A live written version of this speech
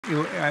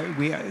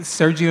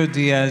Sergio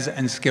Diaz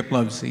and Skip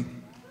Lievsay.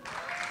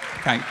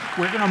 Okay,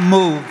 we're going to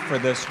move for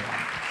this one.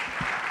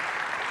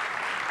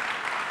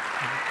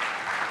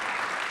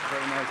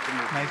 Very nice to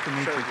meet you. Nice to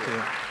meet you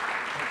too.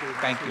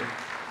 Thank you.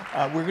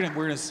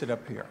 We're gonna sit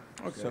up here.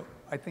 Okay. So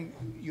I think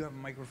you have a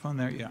microphone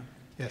there. Yeah.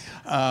 Yes.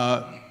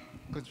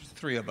 Because there's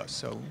three of us,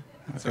 so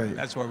Okay.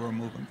 that's why we're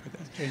moving for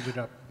this. Change it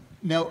up.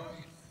 Now,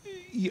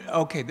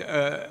 okay.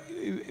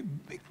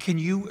 Can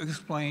you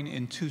explain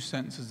in 2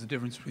 sentences the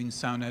difference between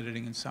sound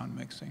editing and sound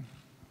mixing?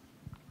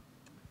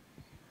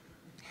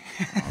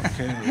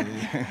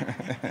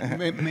 Okay.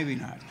 Maybe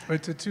not.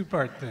 It's a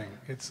two-part thing.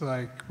 It's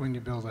like when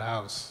you build a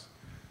house.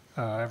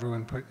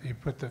 You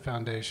put the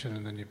foundation,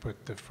 and then you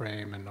put the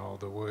frame and all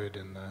the wood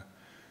and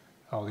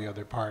all the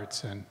other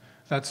parts. And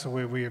that's the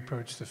way we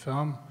approach the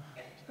film.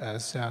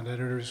 As sound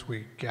editors,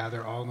 we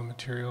gather all the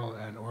material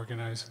and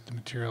organize the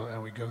material,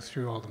 and we go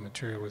through all the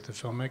material with the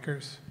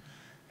filmmakers.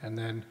 And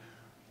then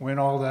when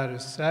all that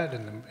is set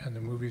and the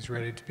movie's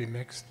ready to be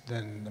mixed,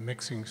 then the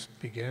mixing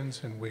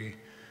begins, and we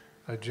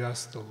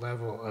adjust the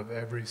level of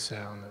every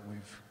sound that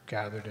we've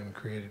gathered and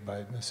created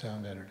by the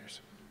sound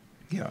editors.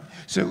 Yeah.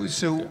 So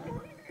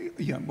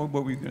yeah. What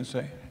were you going to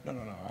say? No.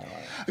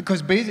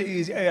 Because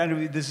basically, I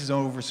know this is an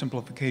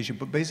oversimplification,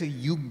 but basically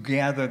you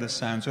gather the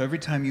sound. So every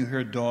time you hear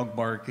a dog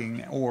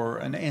barking or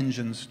an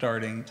engine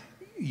starting,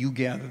 you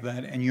gather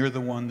that, and you're the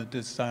one that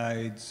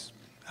decides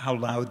how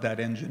loud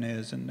that engine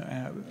is and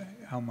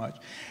how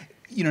much.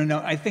 You know,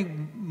 now I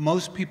think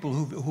most people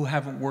who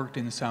haven't worked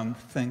in sound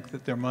think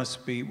that there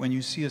must be, when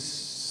you see a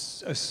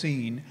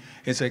scene,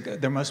 it's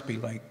like there must be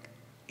like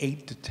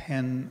 8 to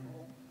 10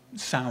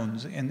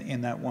 sounds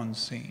in that one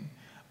scene.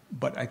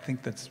 But I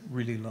think that's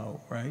really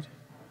low, right?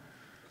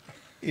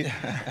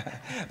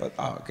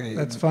 Okay.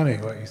 That's funny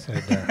what you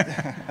said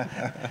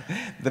there.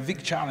 The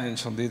big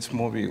challenge on this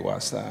movie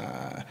was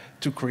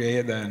to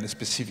create a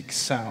specific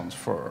sound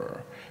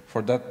for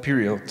that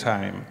period of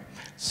time.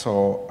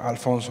 So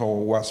Alfonso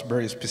was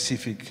very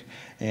specific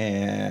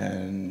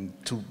and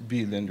to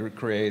build and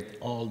recreate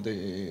all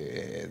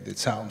the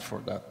sound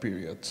for that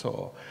period.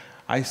 So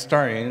I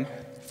started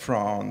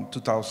from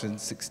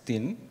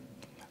 2016.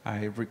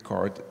 I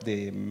record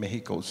the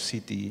Mexico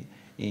City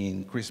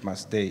in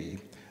Christmas Day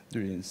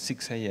during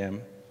 6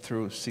 a.m.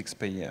 through 6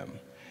 p.m.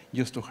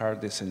 just to have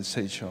the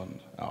sensation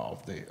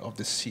of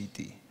the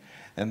city.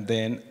 And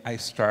then I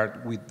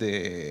start with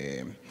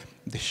the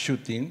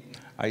shooting.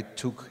 I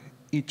took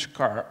each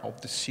car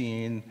of the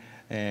scene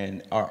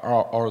and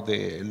or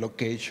the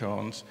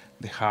locations,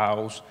 the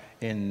house,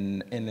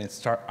 and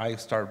I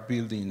start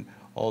building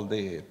all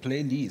the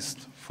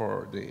playlist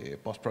for the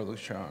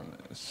post-production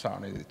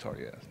sound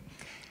editorial.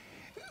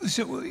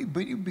 So,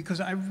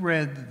 because I've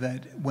read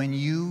that when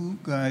you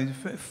guys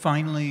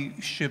finally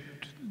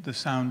shipped the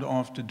sound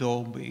off to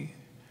Dolby,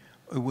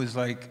 it was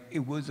like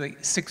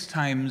 6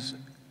 times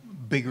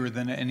bigger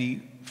than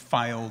any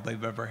file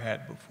they've ever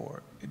had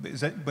before.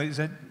 Is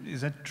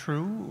that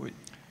true?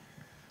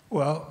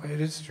 Well, it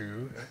is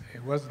true.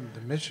 It wasn't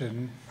the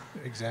mission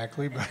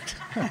exactly, but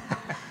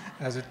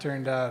as it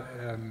turned out,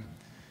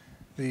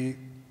 the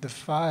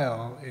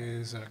file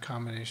is a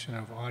combination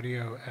of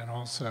audio and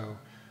also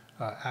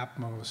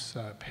Atmos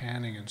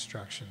panning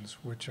instructions,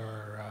 which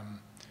are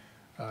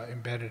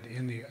embedded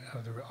in the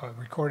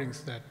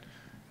recordings that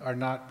are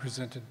not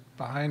presented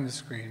behind the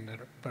screen,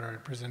 but are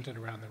presented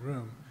around the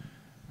room.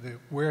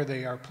 Where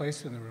they are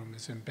placed in the room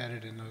is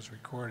embedded in those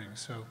recordings.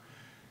 So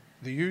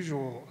the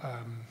usual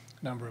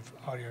number of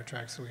audio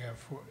tracks that we have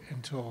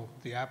until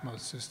the Atmos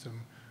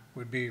system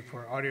would be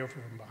for audio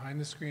from behind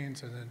the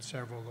screens and then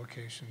several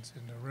locations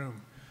in the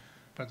room.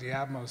 But the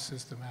Atmos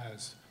system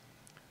has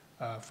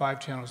 5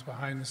 channels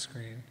behind the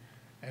screen,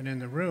 and in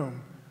the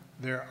room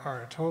there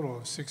are a total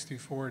of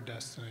 64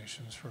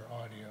 destinations for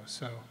audio.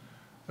 So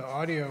the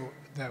audio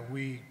that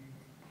we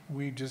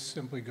just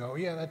simply go,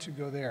 yeah, that should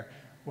go there.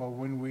 Well,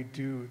 when we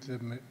do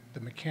the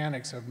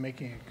mechanics of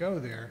making it go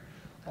there,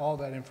 all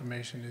that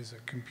information is a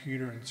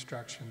computer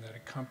instruction that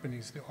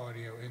accompanies the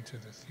audio into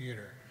the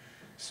theater.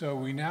 So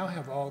we now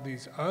have all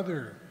these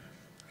other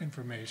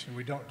information.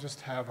 We don't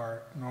just have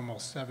our normal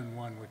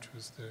 7.1, which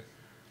was the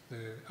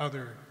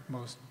other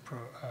most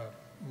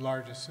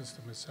largest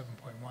system is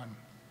 7.1.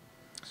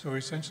 So we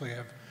essentially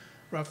have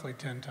roughly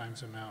 10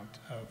 times the amount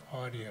of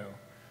audio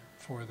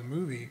for the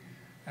movie.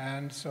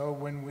 And so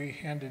when we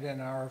handed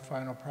in our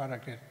final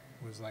product, it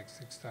was like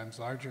 6 times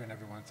larger, and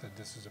everyone said,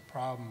 this is a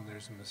problem,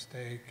 there's a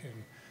mistake.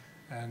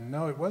 And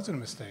no, it wasn't a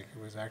mistake.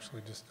 It was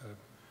actually just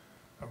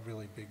a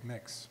really big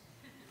mix,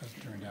 as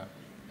it turned out.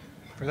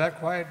 For that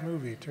quiet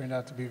movie, it turned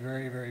out to be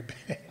very, very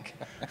big.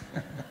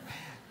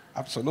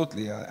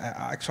 Absolutely.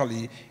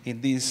 Actually, in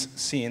this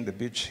scene, the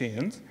beach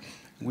scene,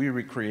 we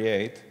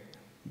recreate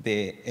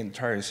the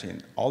entire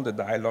scene. All the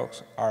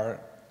dialogues are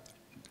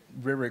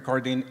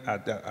re-recording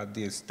at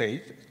the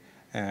stage,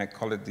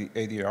 call it the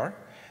ADR,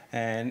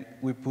 and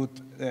we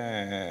put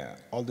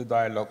all the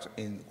dialogues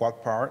in one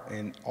part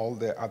and all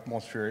the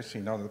atmospheres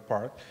in other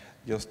part,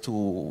 just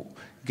to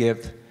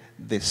give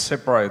the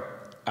separate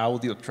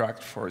audio track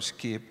for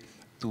Skip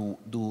to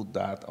do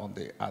that on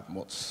the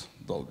Atmos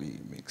Dolby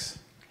mix.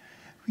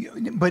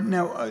 But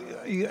now,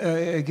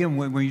 again,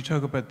 when you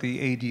talk about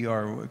the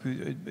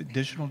ADR,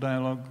 additional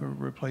dialogue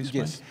replacement,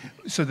 yes.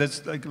 So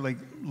that's like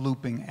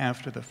looping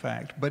after the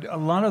fact. But a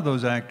lot of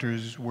those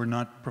actors were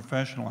not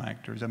professional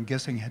actors. I'm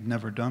guessing had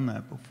never done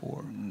that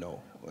before.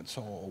 No,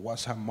 so it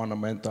was a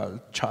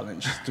monumental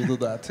challenge to do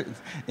that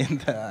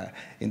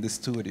in the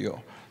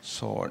studio.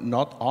 So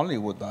not only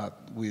with that,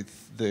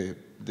 with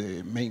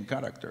the main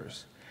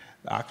characters,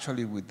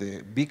 actually with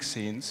the big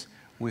scenes,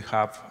 we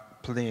have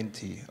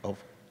plenty of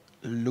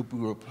loop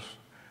groups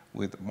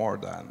with more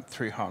than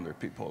 300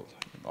 people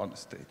on the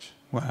stage.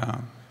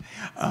 Wow.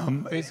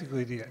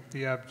 Basically,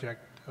 the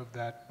object of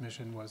that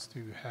mission was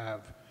to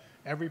have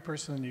every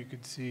person you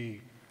could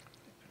see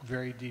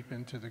very deep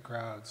into the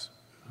crowds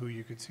who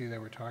you could see they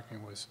were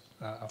talking was,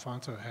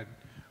 Alfonso had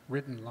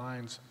written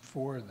lines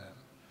for them,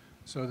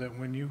 so that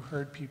when you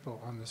heard people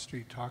on the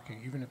street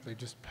talking, even if they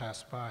just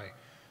passed by,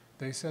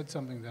 they said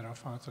something that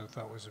Alfonso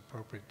thought was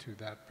appropriate to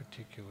that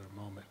particular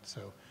moment.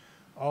 So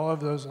all of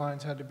those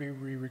lines had to be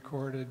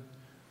re-recorded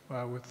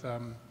with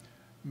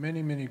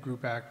many, many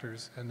group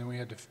actors, and then we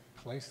had to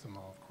place them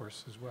all, of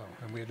course, as well.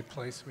 And we had to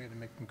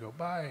make them go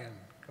by and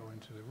go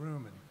into the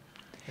room, and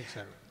et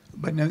cetera.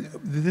 But now,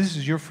 this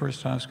is your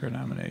first Oscar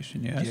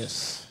nomination, yes?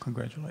 Yes.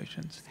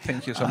 Congratulations.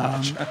 Thank you so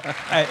much.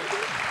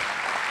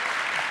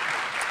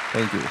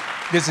 Thank you.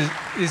 This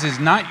is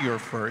not your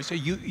first.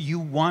 You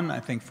won,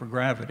 I think, for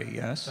Gravity,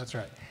 yes? That's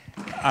right.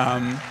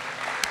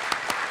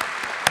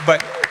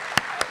 But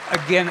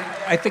again,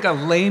 I think a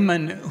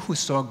layman who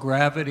saw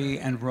Gravity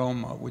and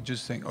Roma would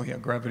just think, oh yeah,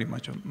 Gravity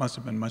must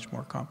have been much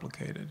more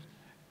complicated.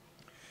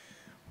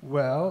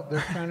 Well, they're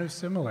kind of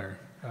similar.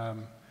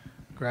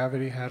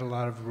 Gravity had a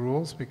lot of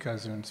rules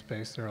because in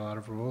space there are a lot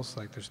of rules,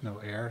 like there's no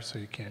air, so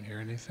you can't hear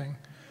anything.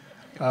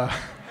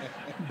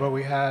 But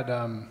we had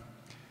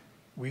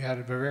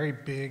a very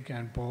big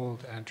and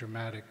bold and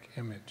dramatic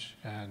image,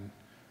 and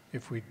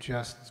if we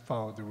just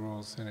followed the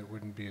rules, then it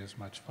wouldn't be as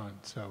much fun.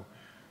 So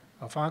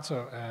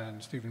Alfonso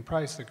and Stephen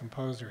Price, the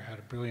composer, had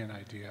a brilliant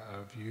idea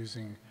of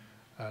using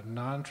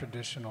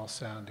non-traditional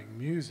sounding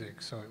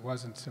music, so it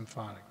wasn't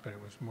symphonic, but it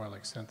was more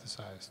like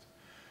synthesized.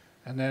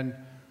 And then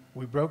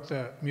we broke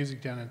the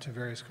music down into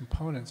various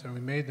components, and we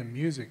made the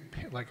music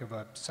like if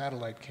a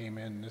satellite came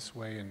in this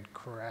way and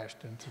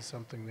crashed into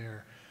something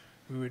there.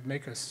 We would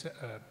make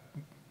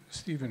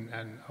Stephen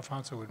and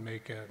Alfonso would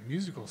make a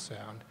musical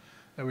sound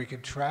that we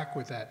could track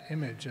with that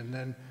image, and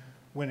then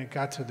when it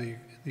got to the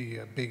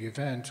big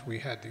event, we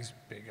had these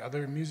big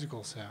other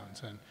musical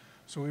sounds. And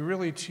so we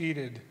really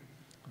cheated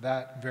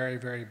that very,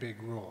 very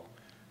big rule.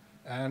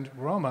 And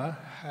Roma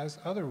has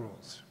other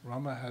rules.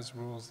 Roma has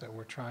rules that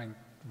we're trying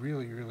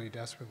really, really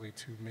desperately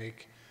to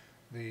make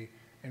the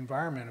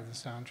environment of the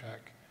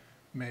soundtrack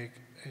make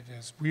it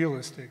as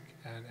realistic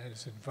and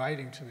as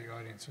inviting to the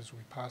audience as we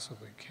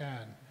possibly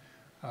can,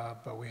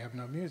 but we have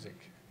no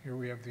music. Here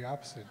we have the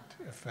opposite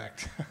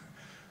effect.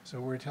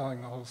 So we're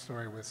telling the whole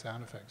story with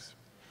sound effects.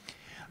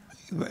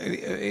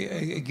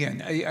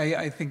 Again,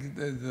 I think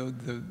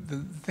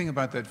the thing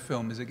about that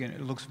film is, again,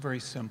 it looks very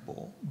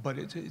simple, but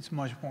it's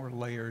much more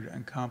layered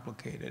and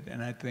complicated,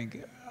 and I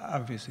think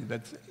obviously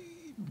that's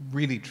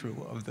really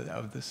true of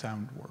the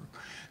sound work.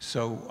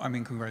 So, I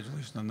mean,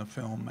 congratulations on the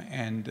film,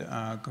 and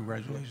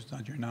congratulations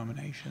on your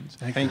nominations.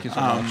 Thank you so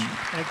much.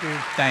 Thank you.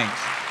 Thanks.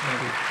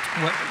 Thank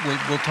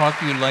you. We'll talk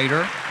to you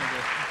later.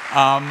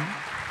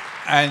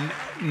 And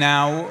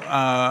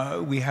now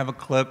we have a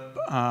clip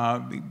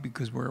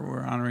because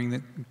we're honoring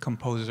the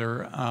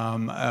composer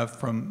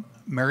from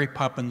Mary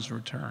Poppins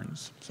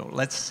Returns. So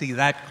let's see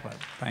that clip.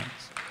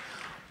 Thanks.